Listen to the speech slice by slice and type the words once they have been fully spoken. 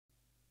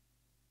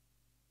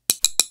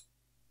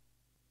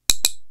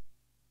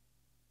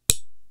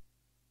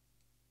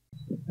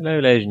Hello,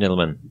 ladies and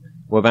gentlemen.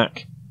 We're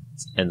back.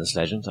 It's Endless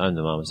Legends. I'm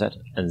the Marmoset,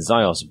 and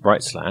Zyos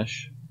Bright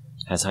Slash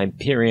has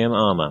Hyperium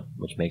armor,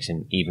 which makes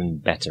him even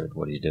better at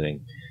what he's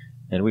doing.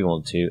 And we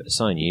want to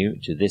assign you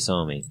to this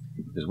army,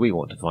 because we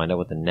want to find out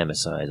what the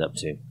Nemesis is up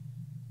to.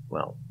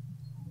 Well,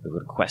 we've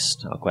got a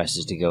quest. Our quest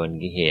is to go in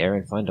here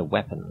and find a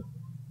weapon.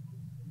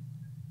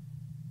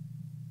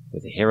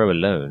 With the hero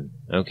alone.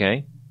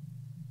 Okay.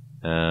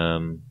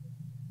 One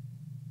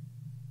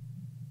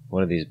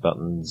of these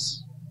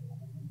buttons.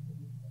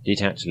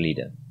 Detach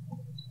leader.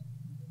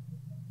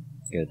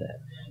 Go there.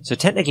 So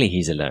technically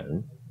he's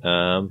alone,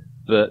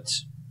 but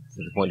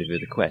from the point of view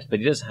of the quest. But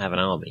he does have an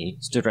army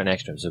stood right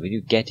next to him, so if we do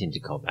get into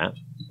combat,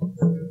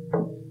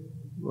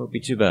 it won't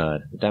be too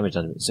bad. The damage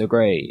done is so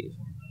grave.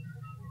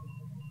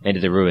 Enter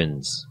the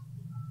ruins.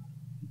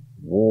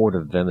 Ward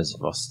of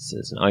Vermifrost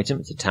is an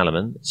item. It's a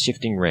talisman. It's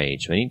shifting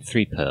rage. So we need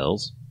 3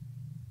 pearls.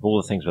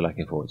 All the things we're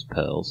looking for is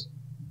pearls.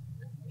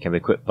 Can be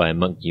equipped by a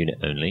monk unit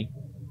only.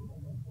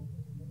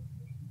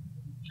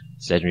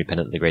 This legendary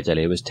pendant of the Great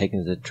Allayi was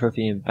taken as a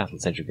trophy in battle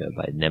century ago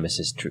by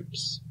Nemesis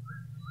troops.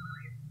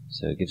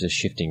 So it gives us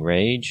shifting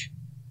rage.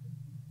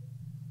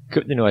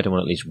 Equip the new item on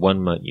at least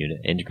 1 monk unit,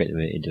 integrate them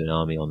into an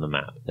army on the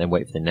map. Then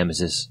wait for the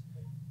Nemesis.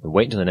 Then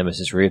wait until the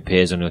Nemesis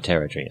reappears on your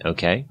territory.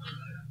 Okay.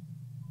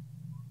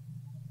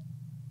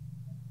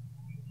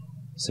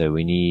 So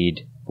we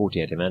need 40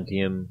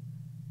 adamantium.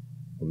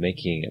 We're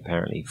making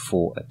apparently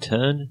 4 a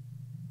turn.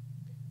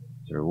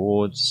 The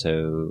rewards,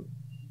 so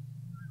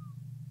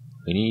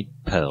we need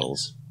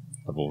pearls,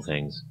 of all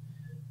things.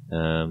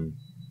 Group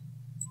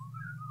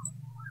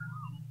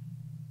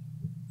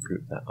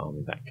that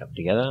army back up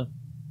together.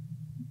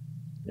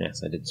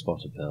 Yes, I did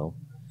spot a pearl.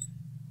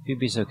 If you'd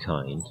be so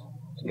kind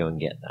to go and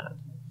get that.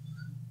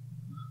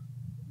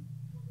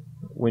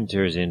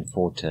 Winter is in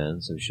 4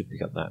 turns, so we should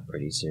pick up that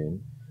pretty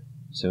soon.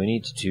 So we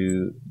need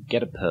to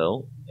get a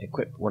pearl,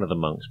 equip one of the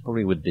monks,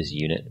 probably with this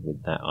unit,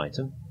 with that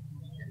item.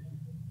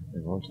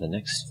 And on to the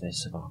next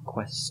phase of our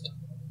quest.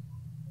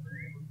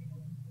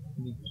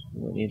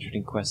 What the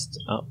interesting quests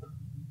up?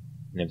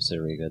 Never so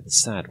really good. The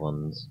sad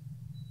ones.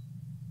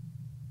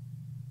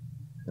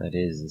 That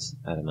is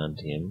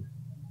adamantium.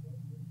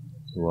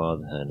 Who are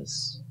the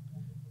Hernus?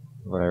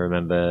 What I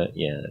remember,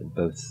 yeah,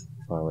 both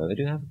far away.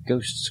 They do have a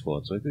ghost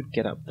squad, so I could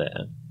get up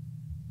there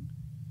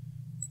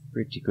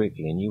pretty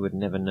quickly, and you would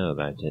never know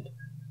about it.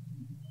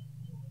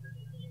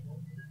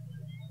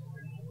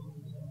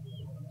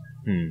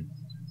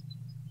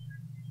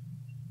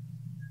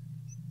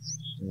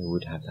 They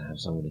would have to have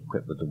someone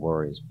equipped with the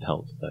warrior's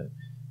pelt, though.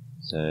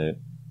 So,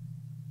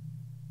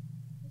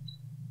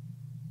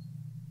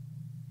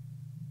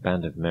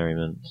 Band of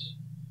Merriment,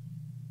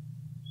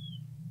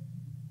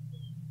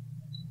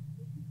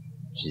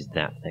 which is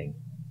that thing.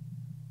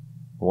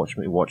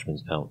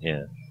 Watchman's pelt,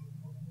 yeah.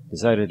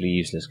 Decidedly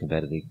useless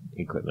compared to the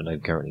equipment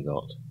I've currently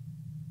got,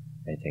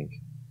 I think.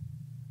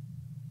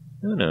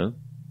 Oh no.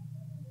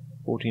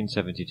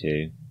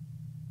 1472,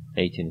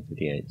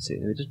 1858. So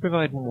it does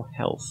provide more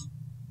health.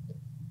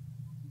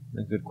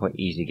 I could quite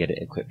easily get it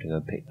equipped and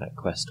go pick that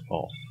quest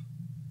off.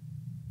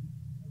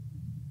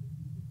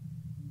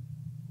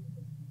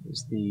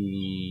 It's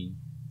the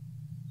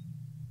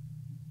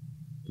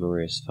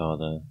Glorious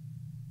Father.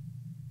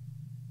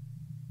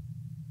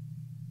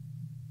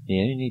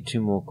 You only need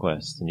 2 more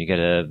quests and you get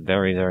a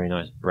very, very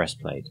nice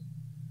breastplate.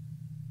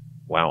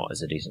 Wow,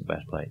 it's a decent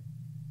breastplate.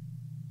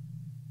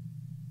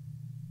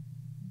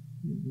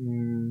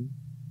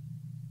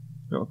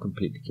 Not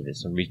completely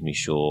convinced, I'm reasonably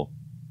sure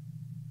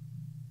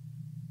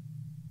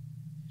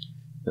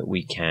that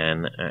we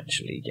can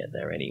actually get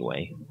there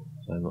anyway.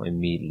 So I'm not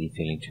immediately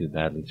feeling too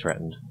badly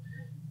threatened.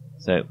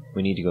 So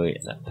we need to go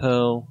get that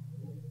pearl.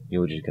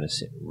 You're just going to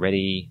sit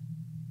ready.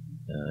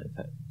 In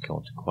fact, go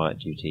on to quiet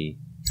duty.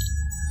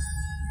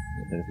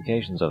 Get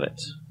notifications of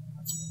it.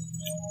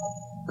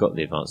 Got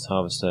the advanced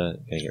harvester.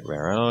 Going to get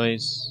rare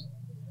alloys.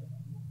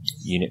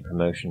 Unit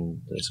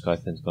promotion. The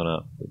Skyfin's gone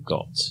up. We've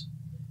got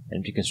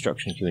empty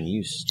construction queue in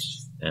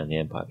use, and the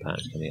Empire plan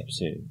is coming up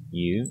soon.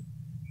 You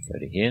go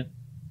to here.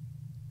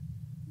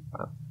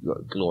 Wow, you've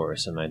got a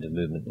glorious amount of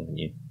movement, haven't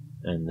you?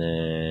 And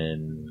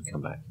then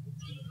come back.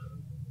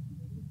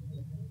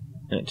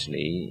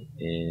 Actually,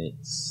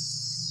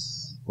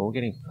 it's... well, we're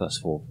getting +4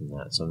 from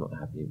that, so I'm not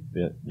happy.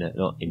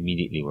 Not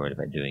immediately worried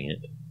about doing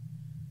it.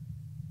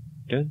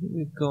 Don't think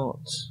we've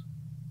got...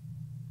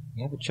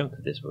 we have a chunk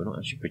of this, but we're not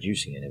actually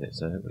producing any of it,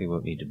 so hopefully we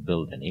won't need to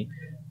build any.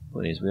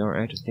 What is, we are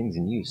out of things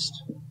in use.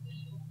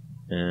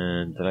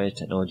 And the latest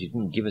technology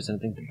didn't give us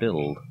anything to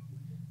build.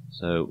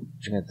 So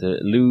we're going to have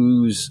to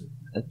lose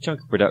a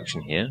chunk of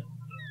production here,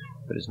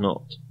 but it's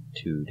not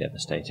too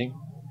devastating.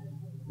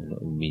 I'm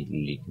not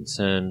immediately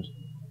concerned.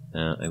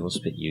 I will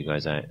split you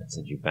guys out and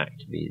send you back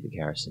to be the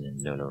garrison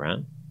in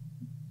Noloran.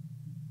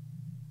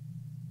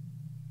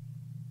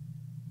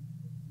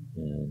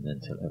 And then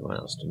tell everyone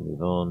else to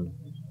move on.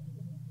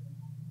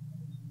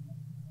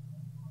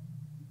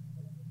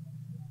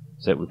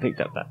 So we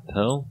picked up that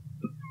pearl.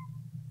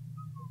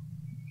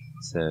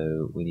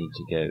 So we need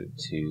to go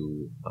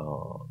to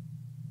our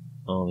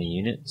army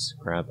units,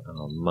 grab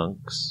our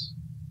monks.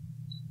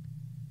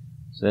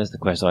 So there's the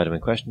quest item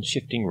in question,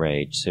 Shifting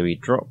Rage. So we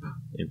drop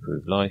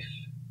Improve Life,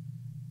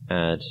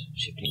 add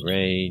Shifting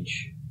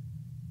Rage,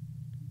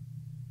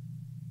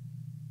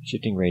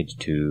 Shifting Rage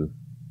 2,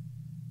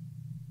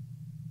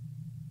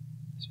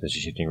 Special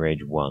Shifting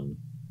Rage 1.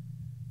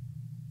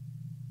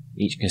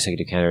 Each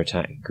consecutive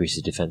counterattack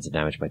increases defensive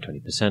damage by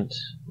 20%.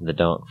 The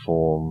Dark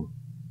Form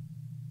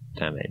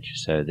damage.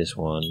 So this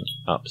one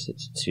ups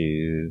it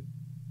to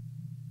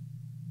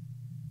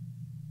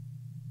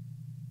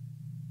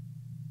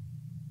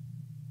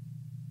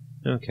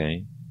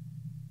okay.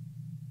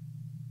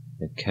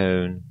 The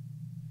cone.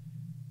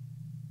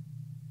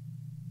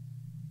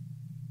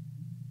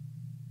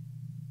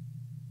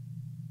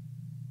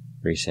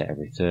 Reset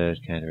every third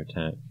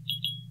counterattack.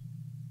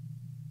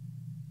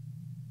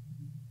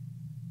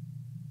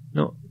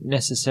 Not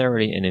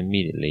necessarily and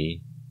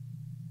immediately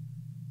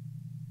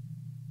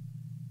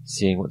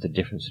seeing what the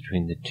difference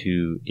between the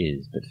two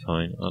is, but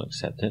fine, I'll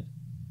accept it.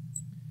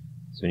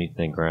 So we need to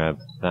then grab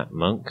that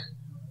monk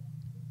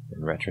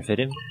and retrofit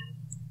him.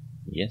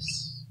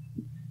 Yes.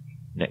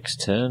 Next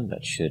turn,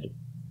 that should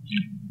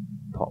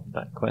pop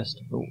that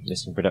quest. Oh,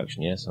 missing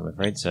production, yes, I'm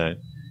afraid so.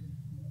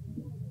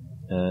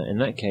 In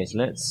that case,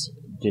 let's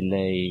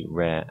delay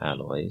rare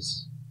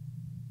alloys.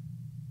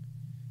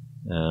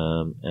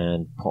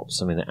 And pop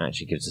something that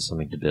actually gives us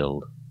something to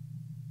build.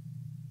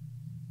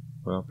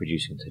 We are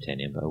producing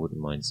titanium, but I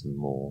wouldn't mind some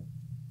more.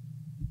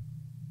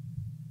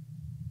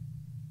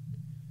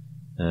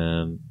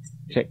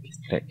 Click,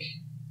 click,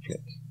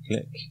 click,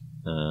 click,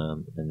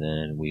 and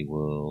then we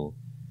will...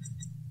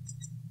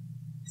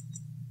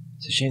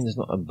 It's a shame there's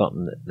not a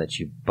button that lets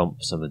you bump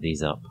some of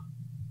these up.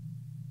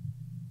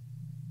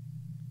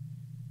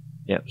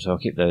 Yep, so I'll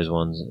keep those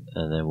ones,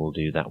 and then we'll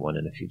do that one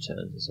in a few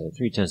turns. So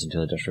 3 turns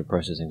until industrial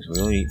processing,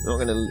 so we're not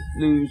going to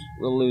lose,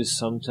 we'll lose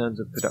some turns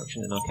of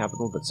production in our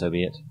capital, but so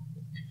be it.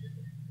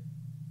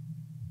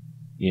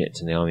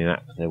 Units in the army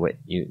map,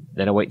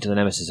 then I wait till the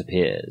Nemesis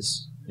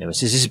appears.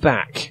 Nemesis is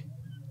back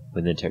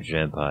within the territory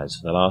of empires.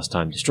 For the last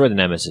time, destroy the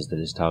Nemesis that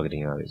is targeting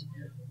your armies.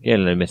 Get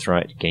a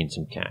mithrite, gain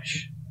some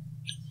cash.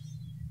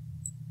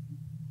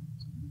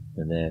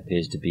 And there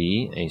appears to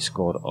be a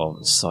squad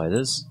of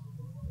Scythers.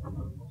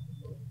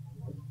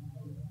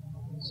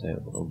 So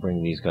we'll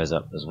bring these guys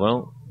up as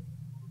well.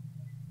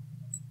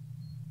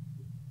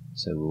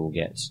 So we'll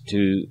get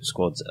 2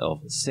 squads of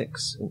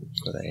 6. Ooh,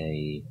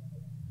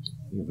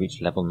 we've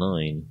reached level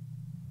 9.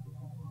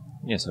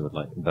 Yes, I would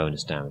like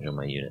bonus damage on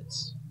my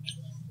units.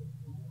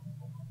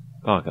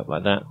 Park up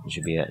like that. It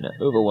should be an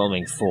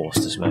overwhelming force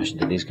to smash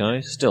into these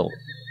guys. Still,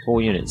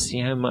 4 units. See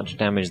how much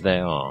damage they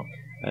are.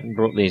 I hadn't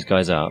brought these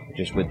guys up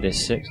just with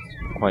this 6th.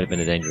 Quite been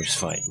a dangerous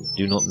fight.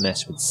 Do not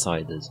mess with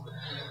Scythers.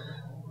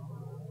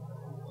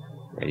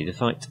 Ready to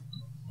fight.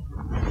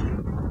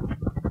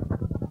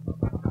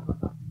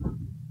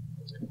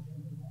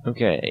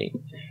 Okay,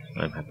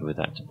 I'm happy with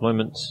that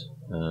deployment.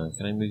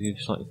 Can I move you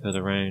slightly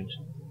further around?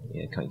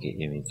 Yeah, can't get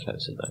you any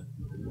closer though.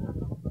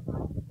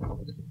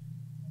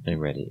 I'm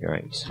ready,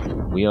 right.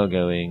 We are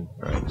going,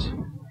 right.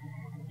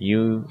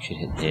 You should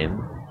hit him.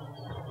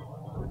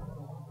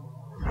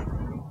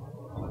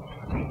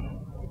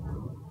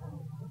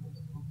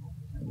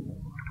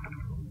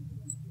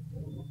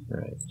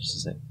 Alright, just a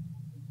sec.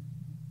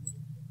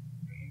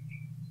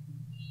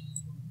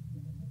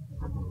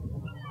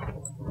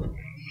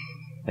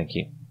 Thank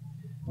you.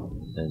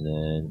 And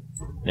then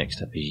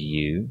next up is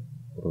you.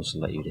 We'll also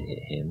let you to hit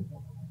him.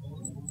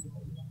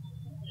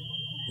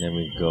 Then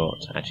we've got,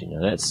 actually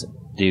no, let's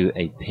do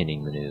a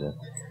pinning maneuver.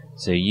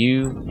 So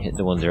you hit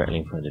the one directly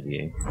in front of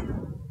you.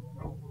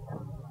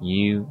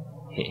 You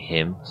hit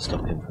him to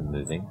stop him from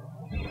moving.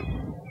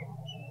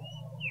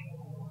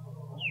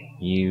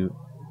 You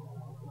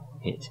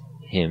hit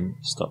him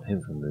to stop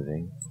him from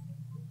moving.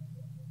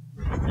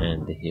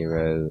 And the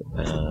hero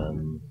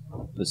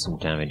put some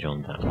damage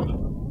on that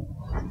one.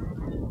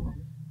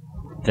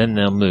 Then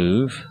they'll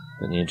move,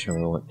 but in the interim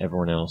I want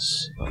everyone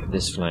else up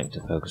this flank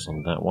to focus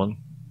on that one.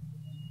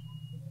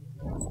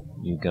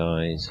 You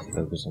guys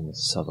focus on the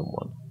southern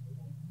one.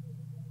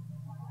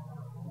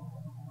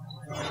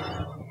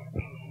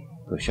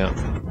 Push up.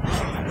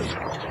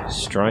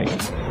 Strike.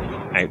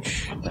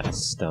 Ouch, that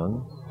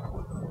stung.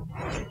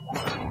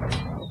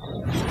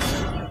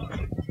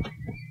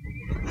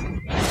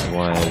 That's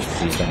why I was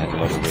pleased I had a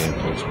lot of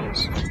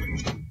reinforcements.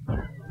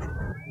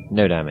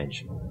 No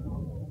damage.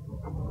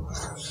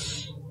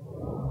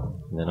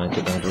 And then I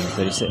took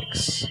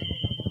 136.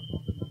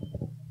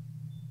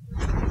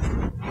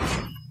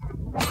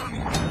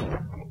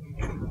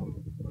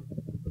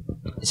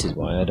 This is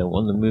why I don't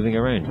want them moving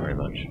around very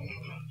much.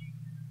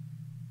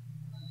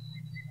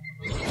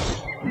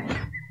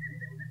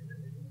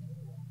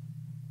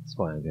 That's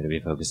why I'm going to be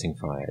focusing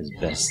fire as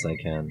best as I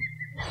can.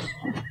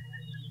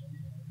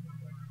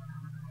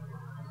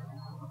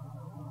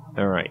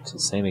 Alright,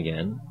 same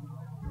again.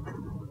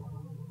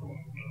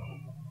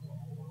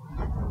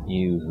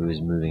 You who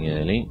is moving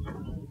early,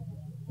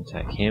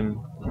 attack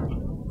him.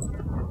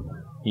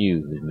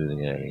 You who is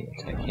moving early,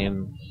 attack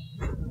him.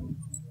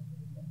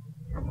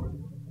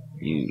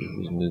 You,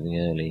 who's moving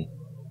early.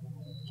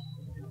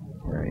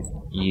 Alright,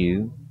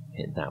 you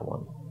hit that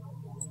one.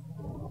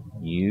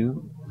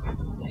 You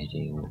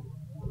hitting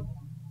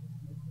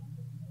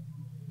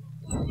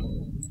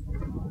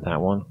that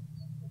one.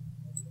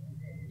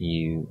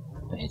 You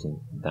are hitting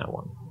that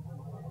one.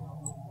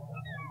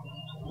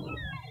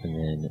 And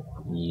then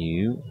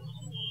you,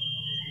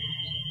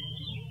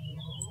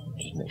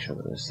 just make sure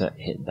that they're set,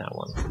 hit that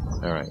one.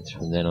 Alright,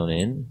 from then on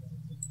in,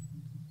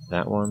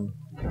 that one,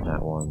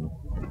 that one,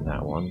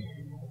 that one,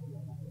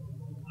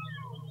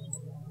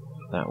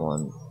 that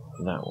one,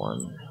 that one,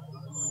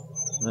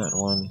 that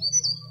one,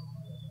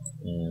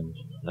 and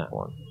that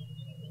one.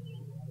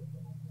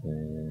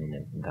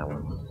 And that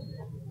one.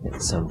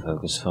 Get some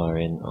focus fire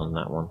in on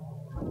that one.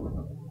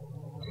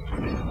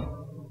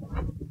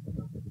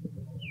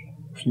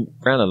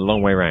 Ran a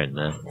long way round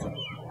there.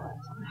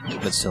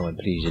 But still, I'm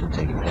pleased you didn't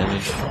take any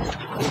damage.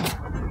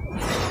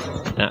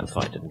 That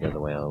fight didn't go the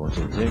way I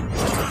wanted it to.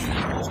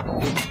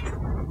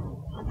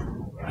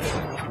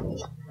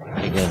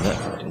 Again, that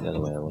fight didn't go the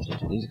way I wanted it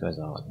to. These guys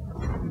are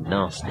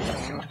nasty.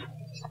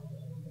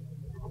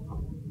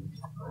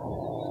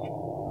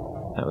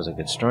 That was a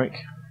good strike.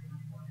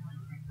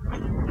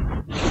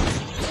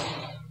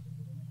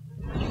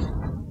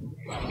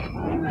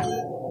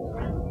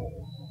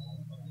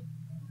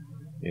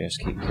 Just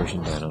keep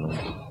pushing down on them.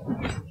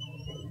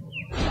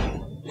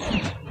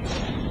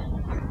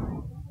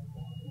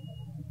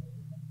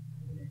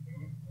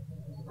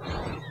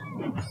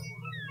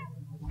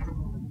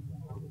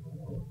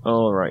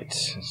 Alright,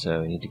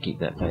 so we need to keep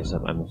that pace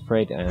up. I'm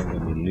afraid I am going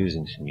to be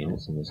losing some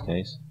units in this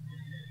case.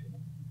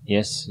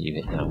 Yes, you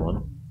hit that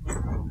one.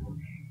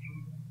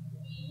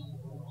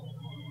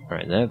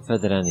 Alright, they're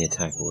further down the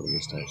attack order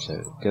this time,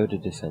 so go to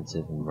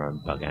defensive and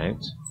run bug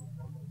out.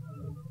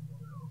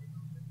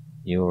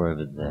 You're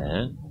over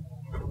there.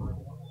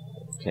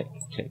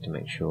 Click to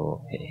make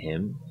sure, hit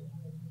him.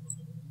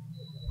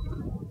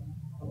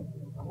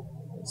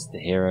 It's the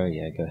hero,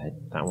 yeah, go ahead,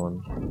 that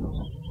one.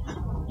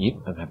 Yep,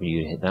 I'm happy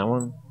you to hit that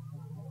one.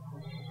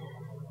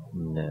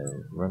 No,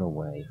 run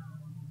away.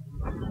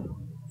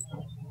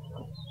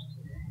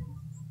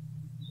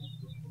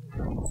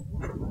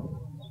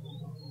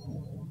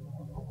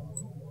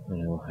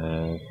 And I'll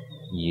have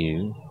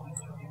you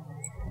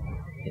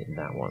hit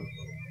that one.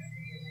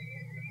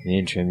 In the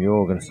interim, you're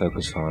all going to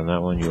focus fire on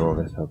that one, you're all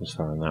going to focus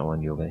fire on that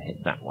one, you're going to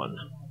hit that one.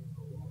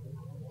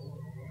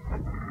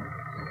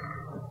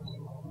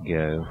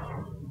 Go.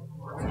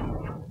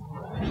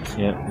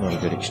 Yeah, not a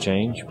good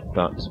exchange,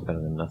 but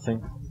better than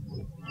nothing.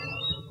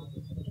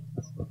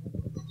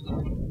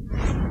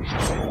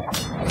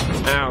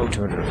 Ow!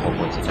 204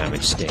 points of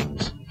damage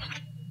stings.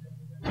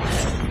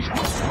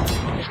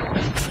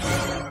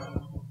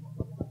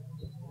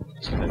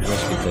 So I'm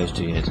rescued those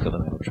two units, got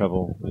them out of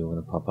trouble. We were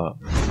going to pop up,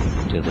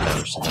 deal the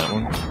damage to that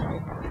one.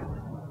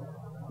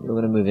 We're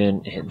going to move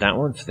in, hit that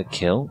one for the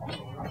kill.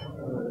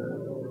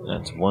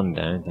 That's one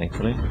down,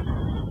 thankfully.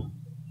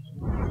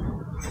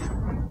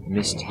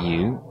 Missed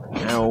you.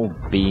 Ow,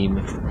 beam.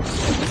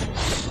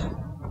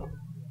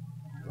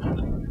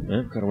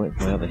 Oh, gotta wait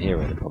for my other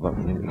hero to pop up.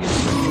 I think we get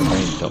some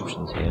ranged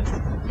options here.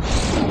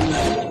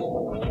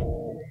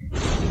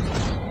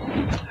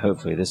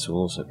 Hopefully this will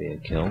also be a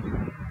kill.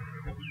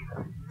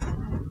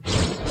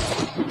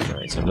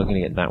 Right, so I'm looking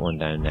to get that one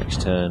down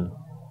next turn.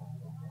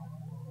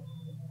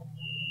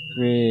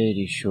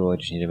 Pretty sure I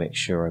just need to make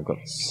sure I've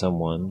got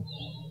someone.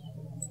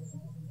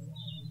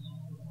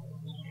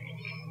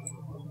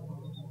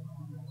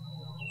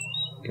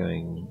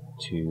 Going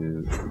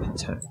to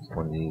attack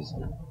one of these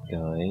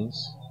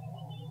guys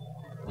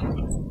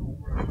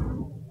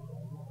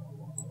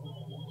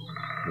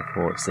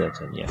before it's their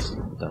turn. Yes,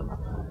 done.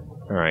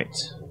 Alright,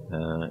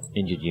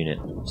 injured unit,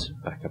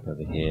 back up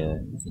over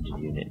here.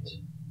 Injured unit,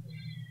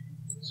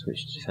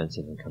 switch to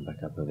defensive and come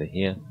back up over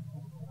here.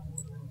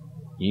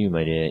 You,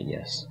 my dear,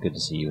 yes, good to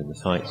see you in the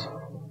fight.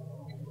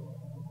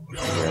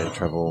 You're out of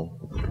trouble.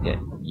 Get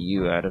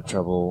you out of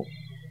trouble.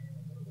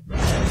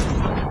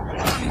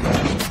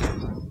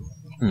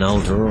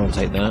 Null draw, I'll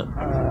take that.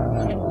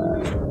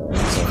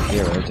 That's our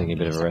hero taking a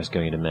bit of a rest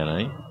going into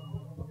melee.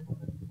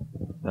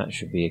 That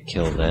should be a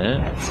kill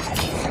there.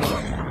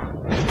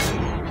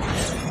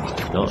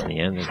 Not in the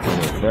end, there's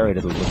probably very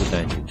little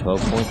down to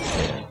 12 points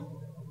here.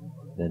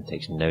 Then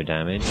takes no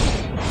damage.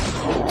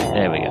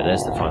 There we go,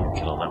 there's the final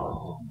kill on that one.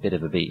 Bit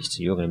of a beast.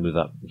 So you're going to move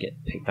up and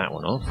pick that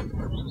one off.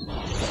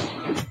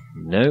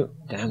 No,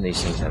 damn,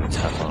 these things have a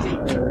tough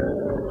arm.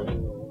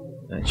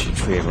 That should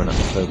free everyone up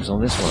to focus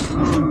on this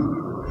one.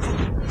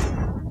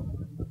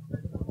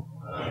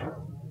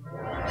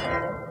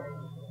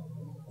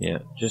 Yeah,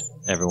 just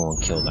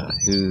everyone kill that.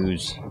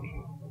 Who's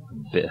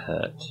a bit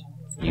hurt?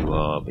 You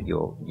are, but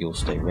you'll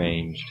stay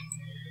ranged.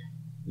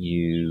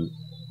 You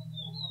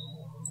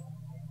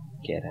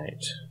get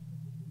out.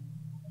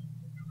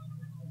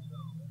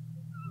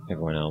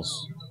 Everyone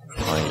else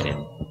pile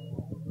in.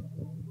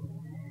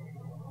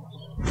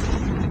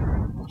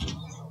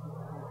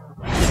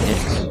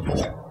 Hit.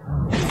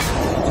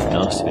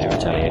 Nasty bit of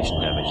retaliation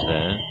damage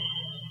there.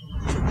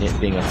 It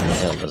being up on the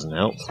hill doesn't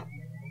help.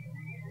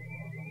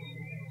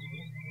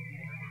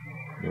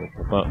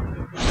 spot.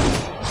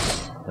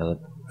 Another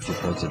few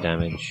points of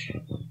damage.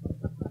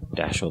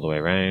 Dash all the way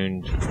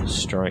around.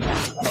 Strike.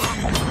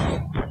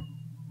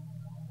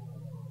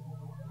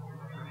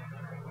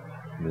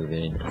 Move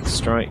in and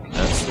strike.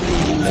 That's the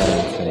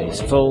melee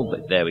phase full,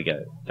 but there we go.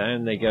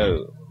 Down they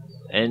go.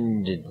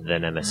 Ended the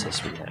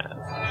nemesis we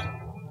have.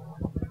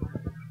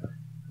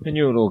 And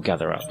you'll all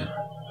gather up.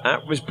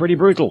 That was pretty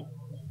brutal.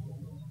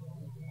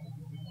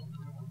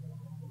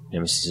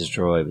 Nemesis is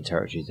destroyed, but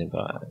territory is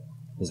empire.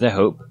 Is there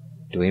hope?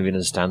 Do we even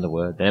understand the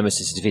word? The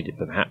Nemesis is defeated,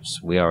 but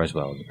perhaps we are as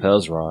well. The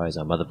pearls rise,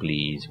 our mother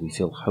bleeds, we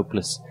feel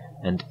hopeless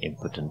and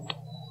impotent.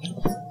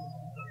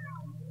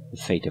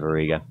 The fate of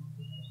Auriga.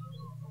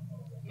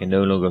 I can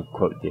no longer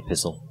quote the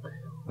epistle.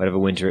 Whatever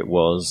winter it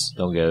was,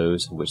 long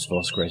goes, in which the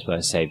false grace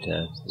by saved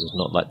her, it was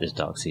not like this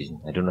dark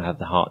season. I do not have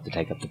the heart to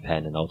take up the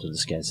pen and alter the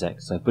scared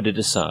sex, so I put it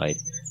aside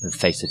and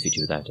face the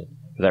future without it.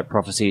 Without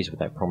prophecies,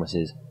 without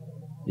promises,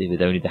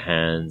 with only the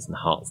hands and the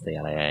hearts of the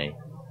Allayi.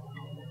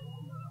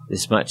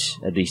 This much,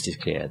 at least, is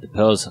clear. The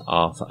pearls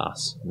are for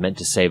us, meant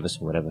to save us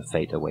from whatever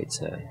fate awaits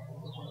her.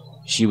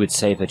 She would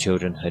save her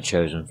children, her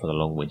chosen, for the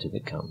long winter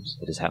that comes.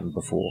 It has happened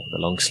before. The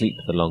long sleep,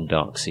 the long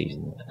dark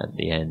season. At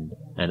the end,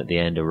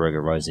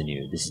 Auriga rises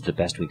anew. This is the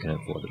best we can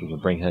hope for, that we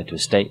can bring her to a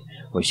state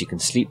where she can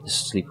sleep the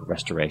sleep of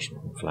restoration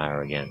and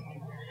flower again.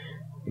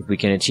 If we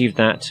can achieve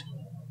that,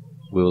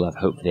 we will have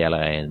hope for the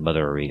Allayi and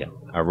Mother Auriga.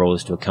 Our role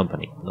is to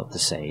accompany, not to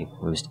save.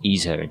 We must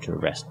ease her into a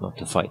rest, not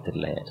to fight to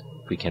delay it.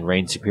 If we can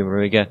reign supreme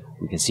Auriga,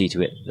 we can see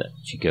to it that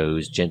she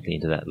goes gently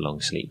into that long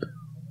sleep.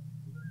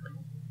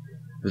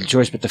 With a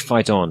choice but to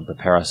fight on,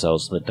 prepare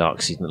ourselves for the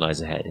dark season that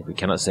lies ahead. If we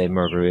cannot save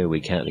Margaret,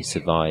 we can at least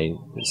survive,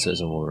 so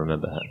someone will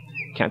remember her.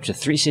 Capture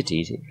 3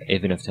 cities,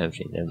 if enough time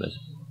to them.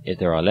 If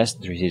there are less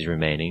than 3 cities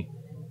remaining,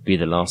 be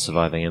the last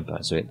surviving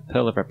empire. So we get the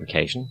Pearl of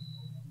Replication,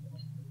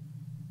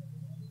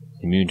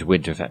 immune to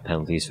winter effect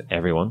penalties for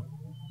everyone,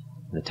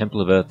 and the Temple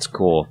of Earth's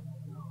Core,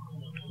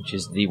 which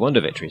is the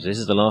Wonder Victory. So this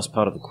is the last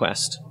part of the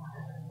quest.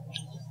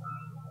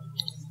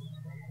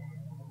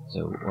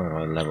 So one of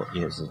our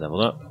units is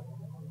leveled up.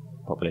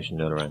 Population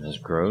known around has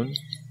grown.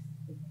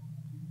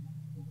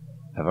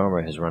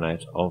 Havara has run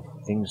out of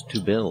things to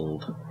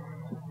build.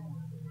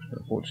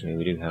 Unfortunately,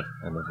 we do have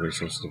enough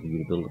resources for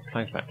you to build a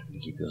plough factory to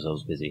keep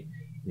yourselves busy.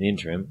 In the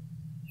interim,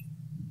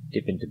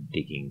 dip into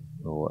digging,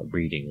 or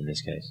breeding in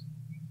this case.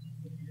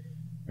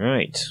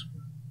 Right,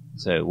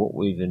 so what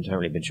we've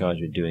entirely been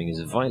charged with doing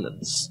is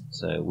violence.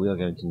 So we are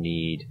going to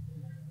need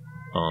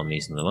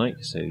armies and the like,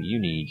 so you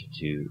need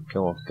to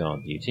go off guard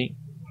duty.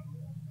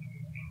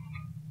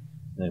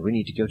 No, we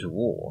need to go to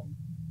war.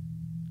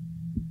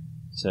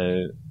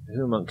 So,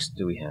 who amongst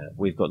do we have?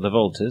 We've got the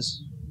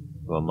Volters,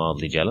 who are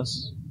mildly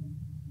jealous.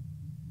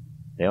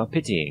 They are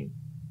pitying,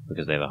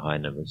 because they have a high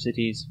number of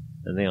cities,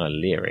 and they are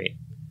leery.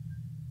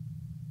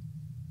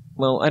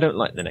 Well, I don't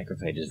like the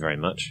Necrophages very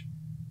much.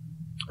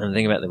 And the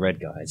thing about the red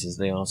guys is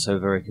they are so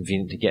very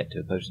convenient to get to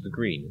opposed to the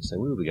green, so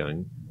we will be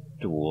going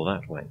to war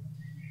that way.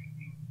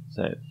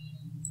 So,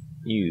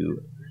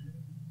 you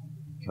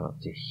come up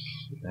to here.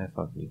 How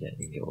far can you get?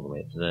 You can get all the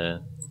way up to there.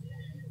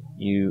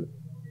 You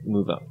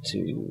move up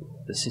to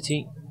the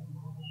city.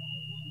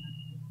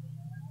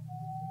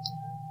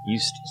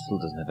 East still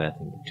doesn't have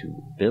anything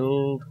to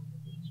build,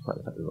 despite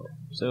the fact we've got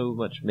so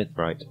much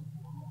Mythrite.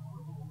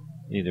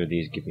 Neither of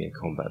these give me a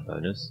combat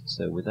bonus,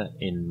 so with that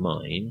in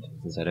mind,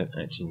 since I don't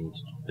actually need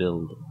to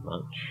build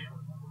much,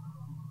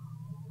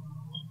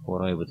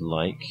 what I would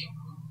like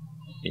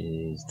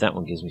is that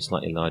one gives me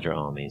slightly larger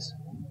armies.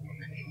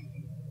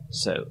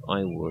 So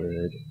I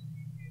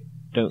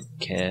don't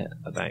care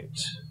about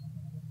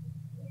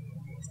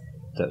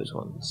those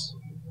ones.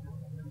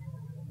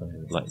 I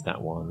would like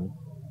that one.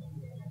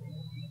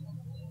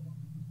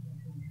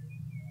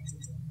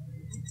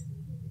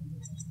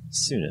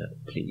 Sooner,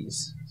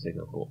 please.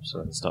 So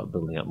I can start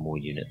building up more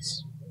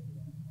units.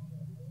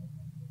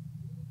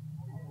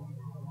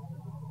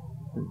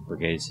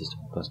 Brigade system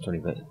plus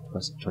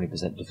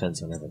 20%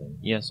 defense on everything.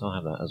 Yes, I'll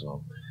have that as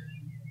well.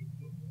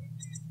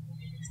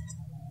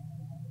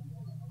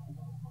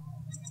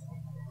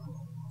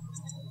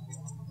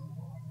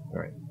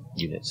 Alright,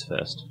 units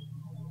first.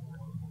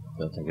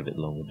 They'll take a bit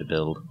longer to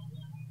build.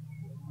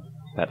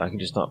 In fact, I can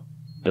just start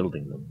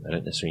building them. I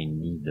don't necessarily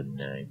need them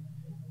now.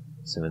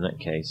 So in that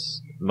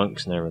case,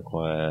 monks now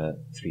require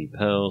 3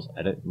 pearls.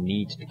 I don't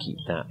need to keep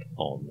that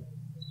on.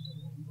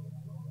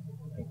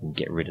 I can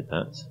get rid of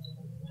that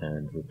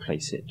and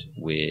replace it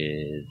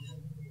with...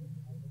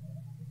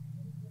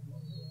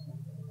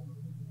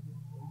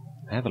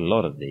 I have a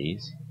lot of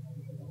these.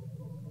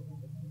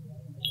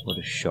 What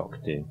does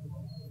shock do?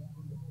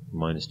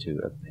 -2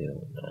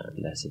 appeal.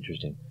 Less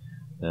interesting.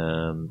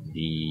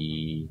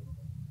 The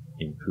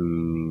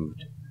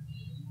improved...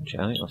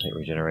 I think I'll take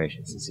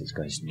regeneration, since these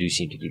guys do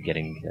seem to keep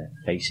getting their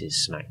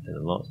faces smacked in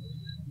a lot.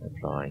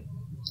 Apply.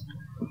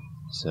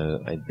 So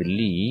I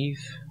believe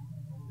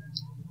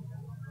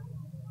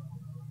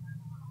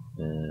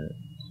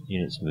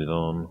units move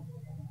on.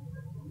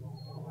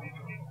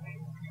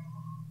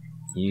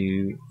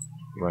 You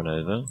run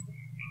over.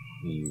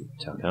 You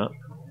tuck up.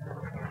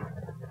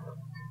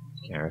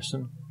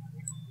 garrison.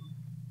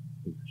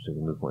 Still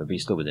can move forward, but you're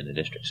still within a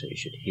district, so you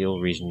should heal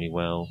reasonably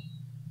well.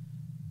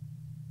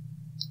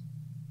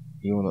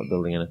 You're not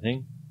building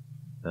anything.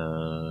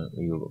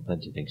 You've got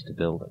plenty of things to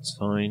build, that's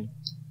fine.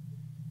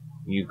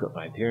 You've got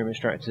Hyperium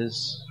extractors.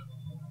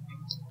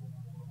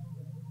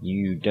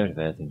 You don't have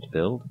anything to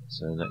build,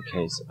 so in that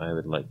case I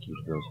would like you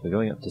to build. We're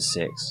going up to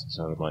 6,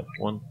 so I would like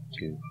 1,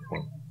 2,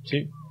 1,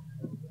 2.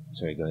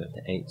 Sorry, going up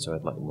to 8, so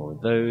I'd like more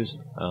of those.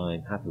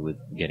 I'm happy with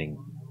getting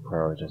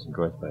prioritizing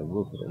growth, but I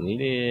will put a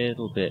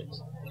little bit.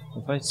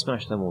 If I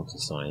smash them all to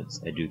science,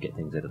 I do get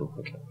things a little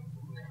quicker.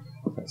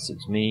 That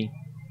suits me.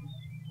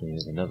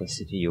 There's another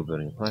city, you're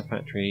building a pie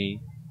factory.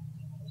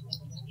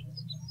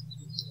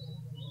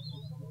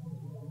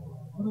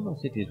 What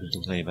about cities was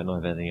complaining about not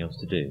having anything else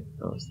to do?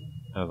 Oh, it's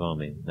out of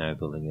army, now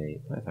building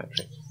a pie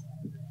factory.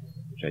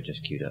 Which I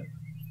just queued up.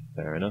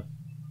 Fair enough.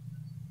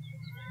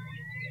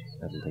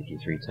 That'll take you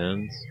 3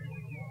 turns.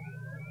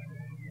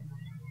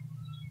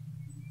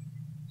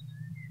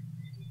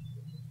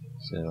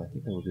 So I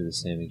think I will do the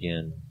same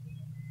again.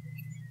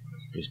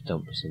 Just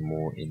dump some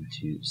more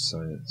into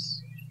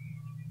science.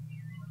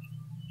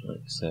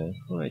 Like so.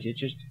 Alright, you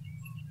just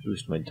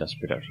boost my dust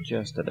production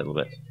just a little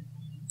bit.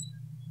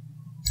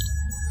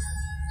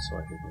 So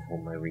I can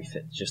perform my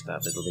refit just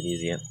that little bit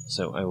easier.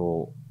 So I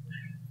will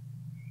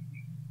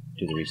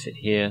do the refit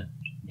here.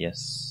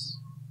 Yes.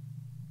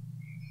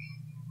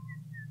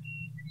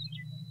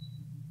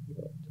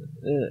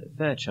 Got a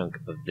fair chunk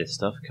of this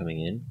stuff coming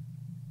in.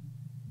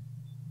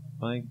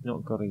 I've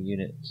not got a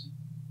unit.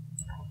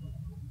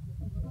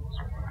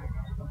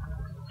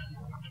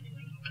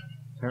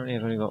 Apparently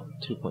I've only got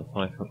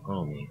 2.5 from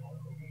army.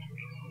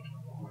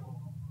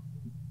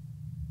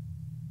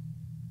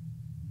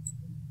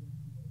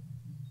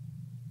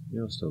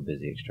 You're still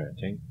busy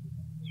extracting.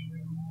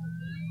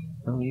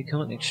 Oh, you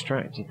can't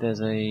extract if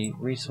there's a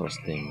resource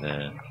thing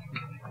there.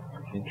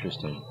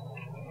 Interesting.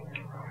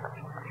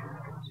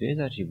 So it's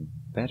actually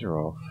better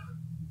off.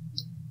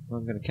 Well,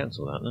 I'm going to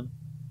cancel that then.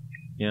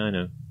 Yeah, I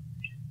know.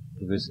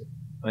 Because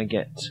I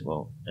get,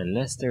 well,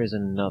 unless there is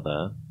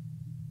another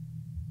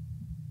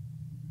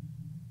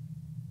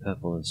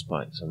purple and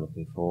spikes I'm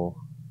looking for.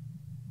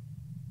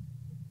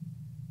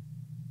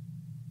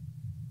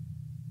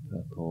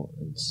 Purple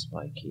and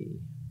spiky.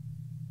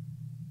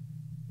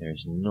 There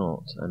is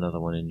not another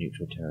one in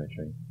neutral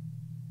territory.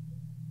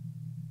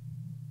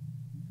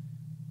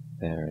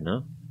 Fair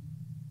enough.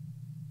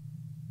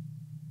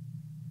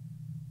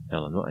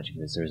 No, I'm not actually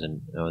convinced there is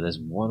an. Oh, there's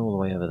one all the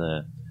way over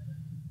there.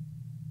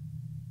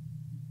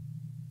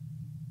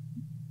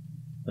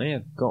 They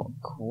have got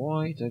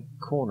quite a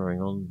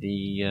cornering on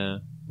the,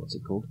 what's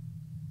it called?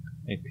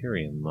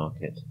 Hyperium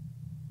market.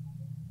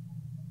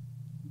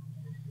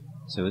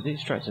 So with the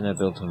extractor now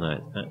built on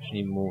that, it's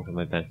actually more to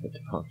my benefit to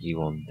park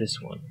you on this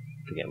one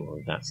to get more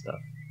of that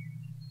stuff.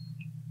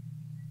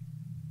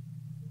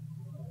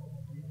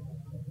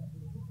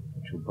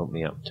 Which will bump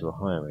me up to a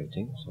higher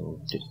rating, so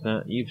we'll ditch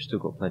that. You've still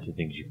got plenty of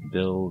things you can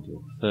build,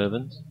 you're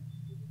fervent,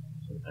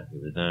 so I'm happy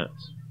with that.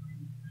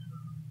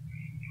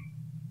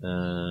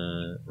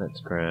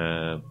 Let's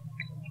grab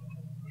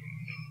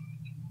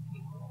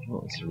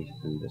not necessarily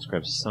food, let's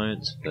grab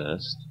science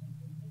first.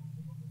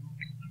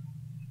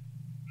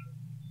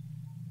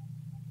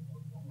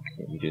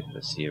 What we do for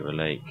the Sierra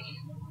Lake.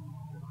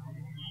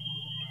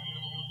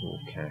 More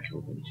cash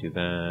wouldn't be too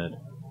bad.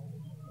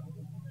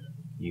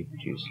 You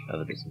produce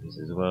other bits and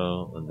pieces as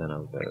well, and then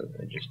I'll go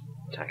and just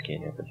tack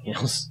in everything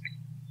else.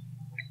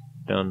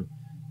 Done.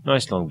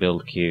 Nice long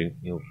build queue,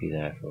 you'll be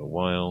there for a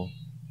while.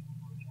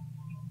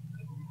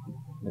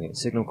 I get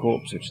Signal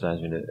Corps, which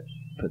allows me to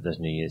put those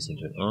new units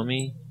into an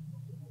army.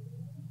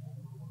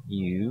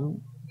 You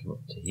come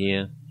up to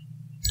here,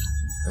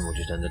 and we'll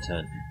just end the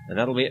turn. And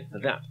that'll be it for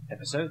that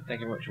episode. Thank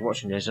you very much for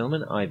watching, ladies and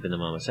gentlemen. I've been the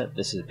Marmoset.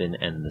 This has been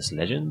Endless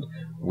Legend.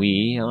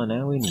 We are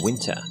now in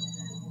winter.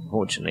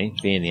 Fortunately,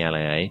 being the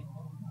Allayi,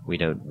 we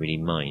don't really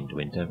mind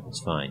winter.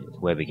 It's fine. It's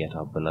where we get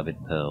our beloved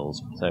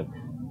pearls. So,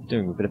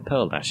 doing a bit of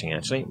pearl dashing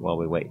actually, while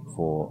we wait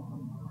for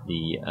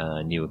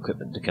the new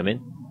equipment to come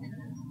in.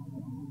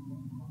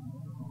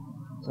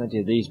 Plenty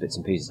of these bits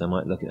and pieces. I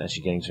might look at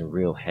actually getting some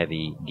real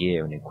heavy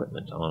gear and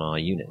equipment on our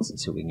units and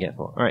see what we can get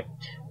for. Alright,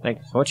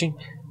 thanks for watching.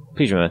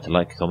 Please remember to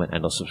like, comment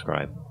and or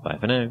subscribe. Bye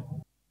for now.